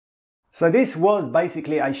So this was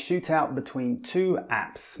basically a shootout between two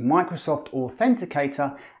apps, Microsoft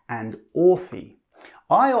Authenticator and Authy.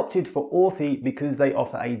 I opted for Authy because they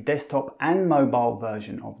offer a desktop and mobile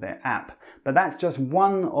version of their app, but that's just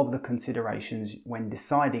one of the considerations when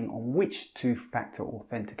deciding on which two-factor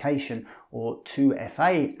authentication or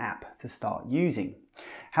 2FA app to start using.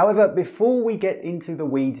 However, before we get into the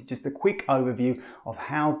weeds, just a quick overview of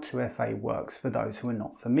how 2FA works for those who are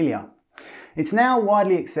not familiar. It's now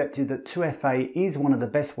widely accepted that 2FA is one of the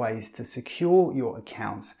best ways to secure your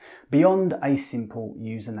accounts beyond a simple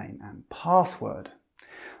username and password.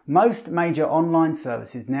 Most major online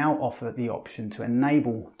services now offer the option to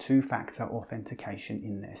enable two-factor authentication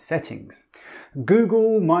in their settings.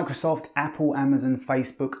 Google, Microsoft, Apple, Amazon,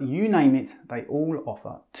 Facebook, you name it, they all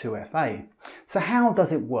offer 2FA. So how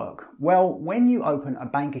does it work? Well, when you open a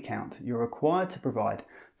bank account, you're required to provide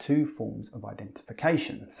two forms of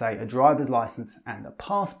identification, say a driver's license and a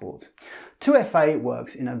passport. 2FA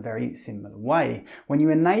works in a very similar way. When you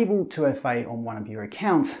enable 2FA on one of your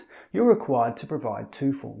accounts, you're required to provide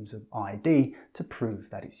two forms of ID to prove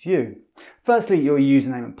that it's you. Firstly, your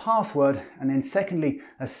username and password, and then secondly,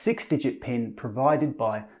 a 6-digit PIN provided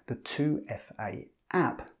by the 2FA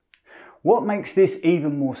app. What makes this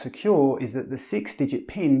even more secure is that the 6-digit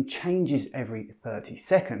PIN changes every 30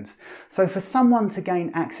 seconds. So for someone to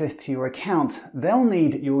gain access to your account, they'll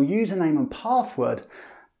need your username and password,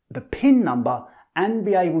 the PIN number, and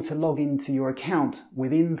be able to log into your account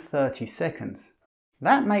within 30 seconds.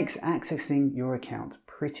 That makes accessing your account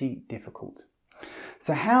pretty difficult.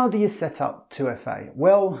 So how do you set up 2FA?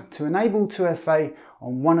 Well, to enable 2FA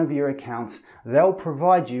on one of your accounts, they'll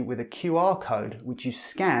provide you with a QR code which you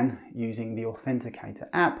scan using the Authenticator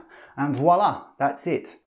app, and voila, that's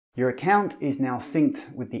it. Your account is now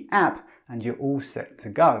synced with the app and you're all set to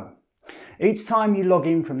go. Each time you log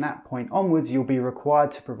in from that point onwards, you'll be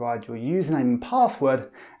required to provide your username and password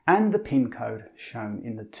and the PIN code shown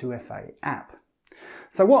in the 2FA app.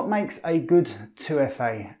 So what makes a good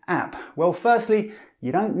 2FA app? Well, firstly,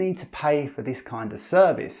 you don't need to pay for this kind of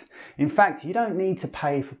service. In fact, you don't need to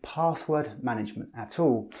pay for password management at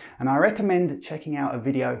all. And I recommend checking out a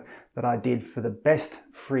video that I did for the best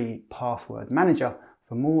free password manager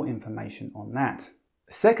for more information on that.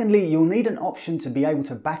 Secondly, you'll need an option to be able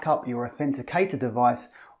to back up your Authenticator device,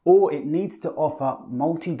 or it needs to offer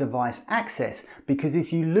multi-device access, because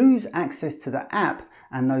if you lose access to the app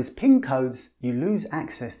and those PIN codes, you lose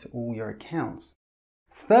access to all your accounts.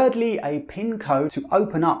 Thirdly, a PIN code to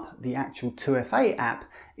open up the actual 2FA app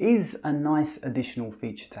is a nice additional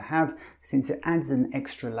feature to have, since it adds an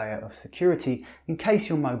extra layer of security in case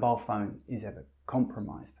your mobile phone is ever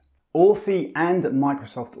compromised. Authy and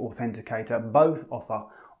Microsoft Authenticator both offer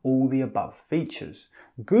all the above features.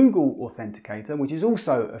 Google Authenticator, which is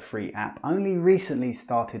also a free app, only recently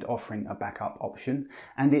started offering a backup option,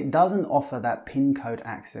 and it doesn't offer that PIN code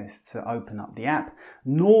access to open up the app,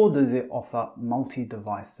 nor does it offer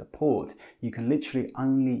multi-device support. You can literally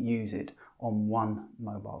only use it on one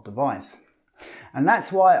mobile device. And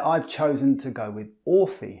that's why I've chosen to go with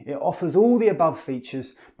Authy. It offers all the above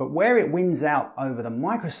features, but where it wins out over the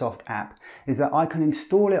Microsoft app is that I can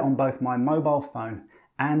install it on both my mobile phone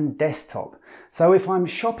and desktop. So if I'm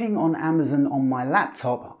shopping on Amazon on my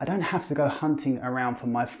laptop, I don't have to go hunting around for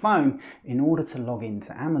my phone in order to log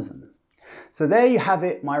into Amazon. So there you have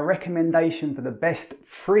it. My recommendation for the best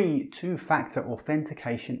free two-factor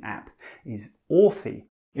authentication app is Authy.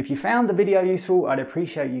 If you found the video useful, I'd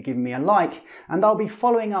appreciate you giving me a like, and I'll be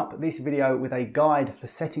following up this video with a guide for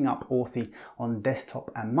setting up Authy on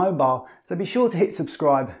desktop and mobile, so be sure to hit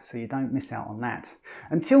subscribe so you don't miss out on that.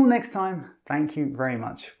 Until next time, thank you very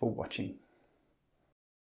much for watching.